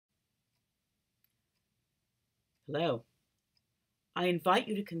Hello. I invite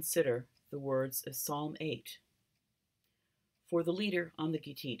you to consider the words of Psalm 8. For the leader on the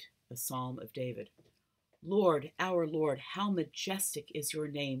Gittit, a psalm of David. Lord, our Lord, how majestic is your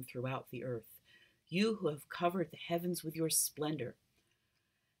name throughout the earth, you who have covered the heavens with your splendor.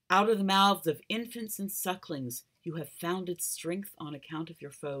 Out of the mouths of infants and sucklings, you have founded strength on account of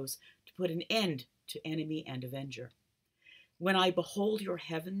your foes to put an end to enemy and avenger. When I behold your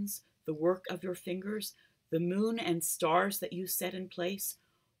heavens, the work of your fingers, the moon and stars that you set in place,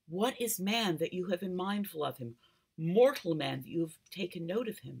 what is man that you have been mindful of him, mortal man that you have taken note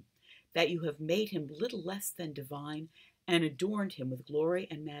of him, that you have made him little less than divine and adorned him with glory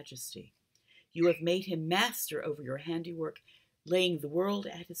and majesty? You have made him master over your handiwork, laying the world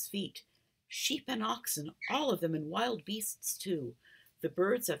at his feet, sheep and oxen, all of them, and wild beasts too, the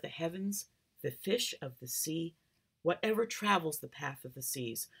birds of the heavens, the fish of the sea, whatever travels the path of the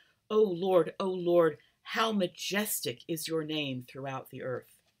seas. O Lord, how majestic is your name throughout the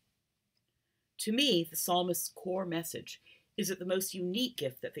earth. To me, the psalmist's core message is that the most unique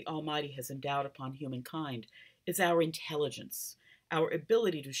gift that the Almighty has endowed upon humankind is our intelligence, our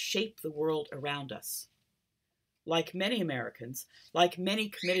ability to shape the world around us. Like many Americans, like many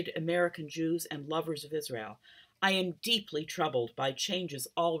committed American Jews and lovers of Israel, I am deeply troubled by changes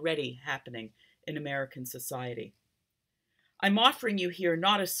already happening in American society. I'm offering you here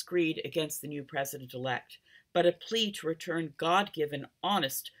not a screed against the new president-elect, but a plea to return God-given,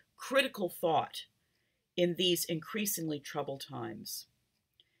 honest, critical thought in these increasingly troubled times.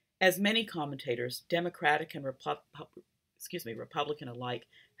 As many commentators, Democratic and Republican alike,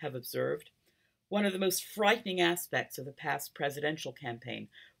 have observed, one of the most frightening aspects of the past presidential campaign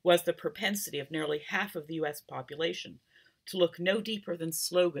was the propensity of nearly half of the U.S. population to look no deeper than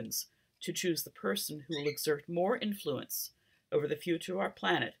slogans to choose the person who will exert more influence over the future of our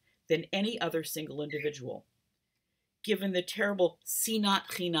planet than any other single individual. Given the terrible sinat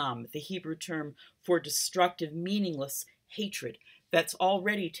chinam, the Hebrew term for destructive, meaningless hatred that's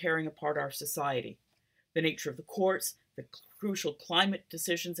already tearing apart our society, the nature of the courts, the crucial climate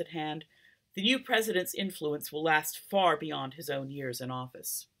decisions at hand, the new president's influence will last far beyond his own years in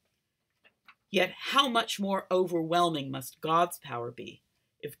office. Yet how much more overwhelming must God's power be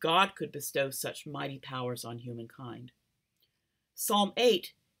if God could bestow such mighty powers on humankind? Psalm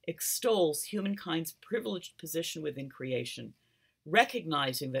 8 extols humankind's privileged position within creation,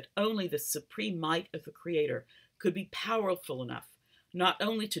 recognizing that only the supreme might of the Creator could be powerful enough not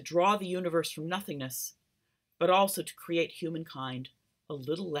only to draw the universe from nothingness, but also to create humankind a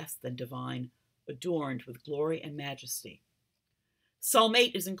little less than divine, adorned with glory and majesty. Psalm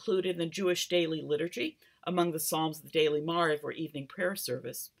 8 is included in the Jewish daily liturgy among the Psalms of the daily Mariv or evening prayer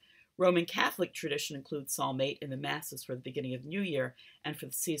service. Roman Catholic tradition includes Psalm 8 in the Masses for the beginning of the New Year and for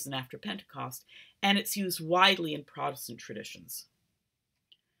the season after Pentecost, and it's used widely in Protestant traditions.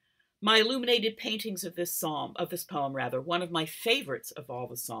 My illuminated paintings of this poem, one of my favorites of all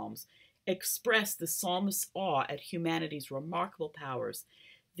the Psalms, express the psalmist's awe at humanity's remarkable powers,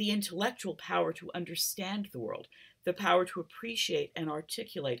 the intellectual power to understand the world, the power to appreciate and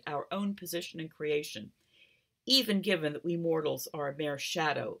articulate our own position in creation, even given that we mortals are a mere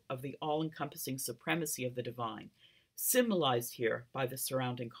shadow of the all-encompassing supremacy of the divine, symbolized here by the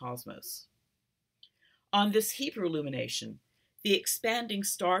surrounding cosmos. On this Hebrew illumination, the expanding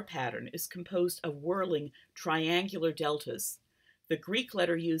star pattern is composed of whirling triangular deltas, the Greek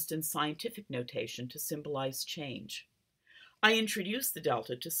letter used in scientific notation to symbolize change. I introduce the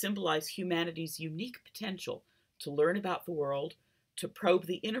delta to symbolize humanity's unique potential to learn about the world, to probe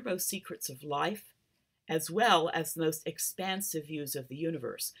the innermost secrets of life, as well as the most expansive views of the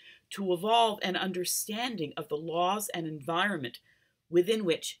universe, to evolve an understanding of the laws and environment within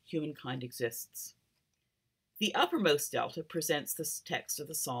which humankind exists. The uppermost delta presents the text of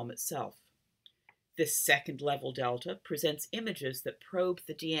the psalm itself. This second level delta presents images that probe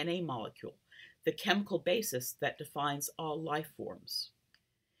the DNA molecule, the chemical basis that defines all life forms.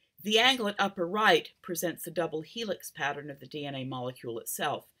 The angle at upper right presents the double helix pattern of the DNA molecule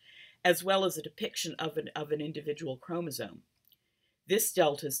itself, as well as a depiction of an individual chromosome. This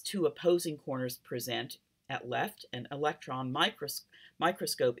delta's two opposing corners present, at left, an electron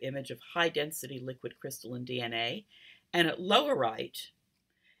microscope image of high-density liquid crystalline DNA, and at lower right,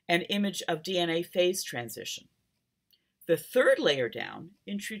 an image of DNA phase transition. The third layer down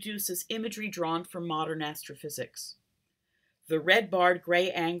introduces imagery drawn from modern astrophysics. The red-barred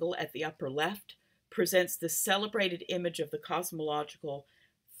gray angle at the upper left presents the celebrated image of the cosmological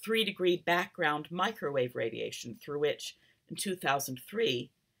 3-degree background microwave radiation through which, in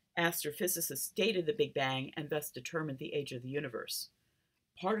 2003, astrophysicists dated the Big Bang and thus determined the age of the universe,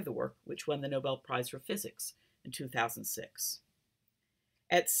 part of the work which won the Nobel Prize for Physics in 2006.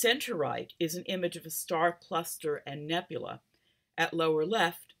 At center right is an image of a star cluster and nebula. At lower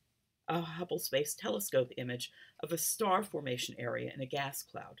left, a Hubble Space Telescope image of a star formation area in a gas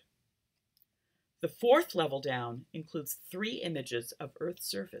cloud. The fourth level down includes 3 images of Earth's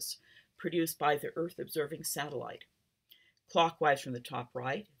surface produced by the Earth Observing Satellite. Clockwise from the top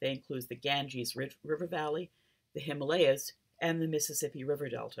right, they include the Ganges River Valley, the Himalayas, and the Mississippi River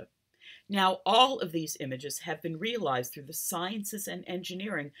Delta. Now, all of these images have been realized through the sciences and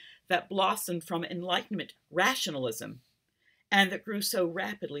engineering that blossomed from Enlightenment rationalism and that grew so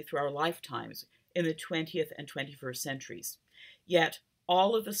rapidly through our lifetimes in the 20th and 21st centuries. Yet,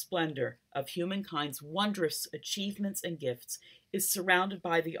 all of the splendor of humankind's wondrous achievements and gifts is surrounded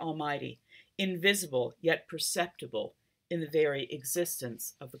by the Almighty, invisible yet perceptible in the very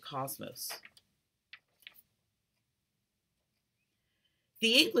existence of the cosmos.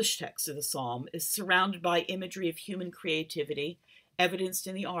 The English text of the psalm is surrounded by imagery of human creativity evidenced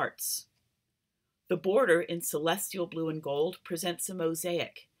in the arts. The border in celestial blue and gold presents a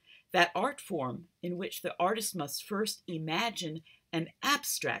mosaic, that art form in which the artist must first imagine and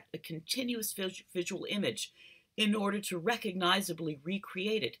abstract a continuous visual image in order to recognizably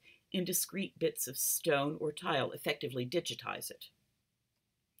recreate it in discrete bits of stone or tile, effectively digitize it.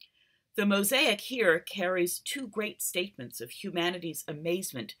 The mosaic here carries 2 great statements of humanity's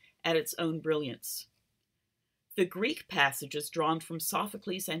amazement at its own brilliance. The Greek passage is drawn from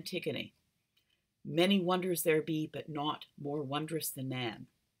Sophocles' Antigone. Many wonders there be, but naught more wondrous than man.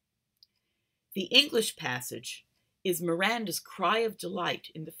 The English passage is Miranda's cry of delight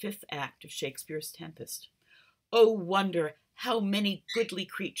in the 5th act of Shakespeare's Tempest. Oh, wonder, how many goodly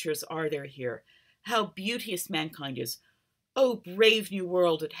creatures are there here! How beauteous mankind is! Oh, brave new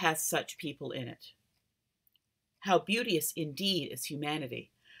world, it has such people in it. How beauteous indeed is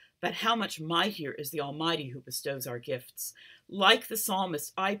humanity, but how much mightier is the Almighty who bestows our gifts. Like the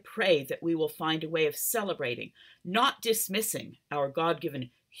psalmist, I pray that we will find a way of celebrating, not dismissing, our God-given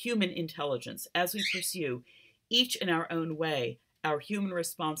human intelligence as we pursue, each in our own way, our human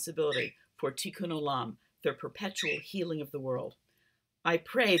responsibility for tikkun olam, the perpetual healing of the world. I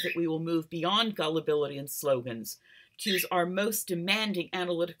pray that we will move beyond gullibility and slogans, to use our most demanding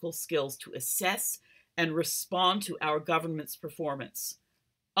analytical skills to assess and respond to our government's performance.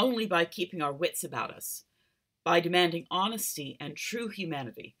 Only by keeping our wits about us, by demanding honesty and true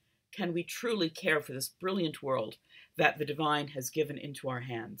humanity, can we truly care for this brilliant world that the divine has given into our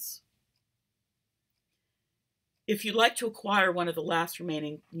hands. If you'd like to acquire one of the last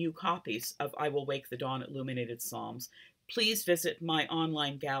remaining new copies of I Will Wake the Dawn Illuminated Psalms, please visit my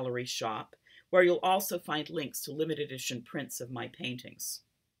online gallery shop, where you'll also find links to limited edition prints of my paintings.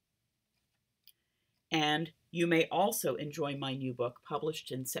 And you may also enjoy my new book,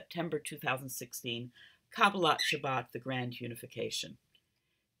 published in September 2016, Kabbalat Shabbat, The Grand Unification.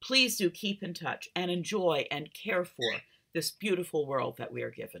 Please do keep in touch and enjoy and care for this beautiful world that we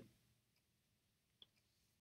are given.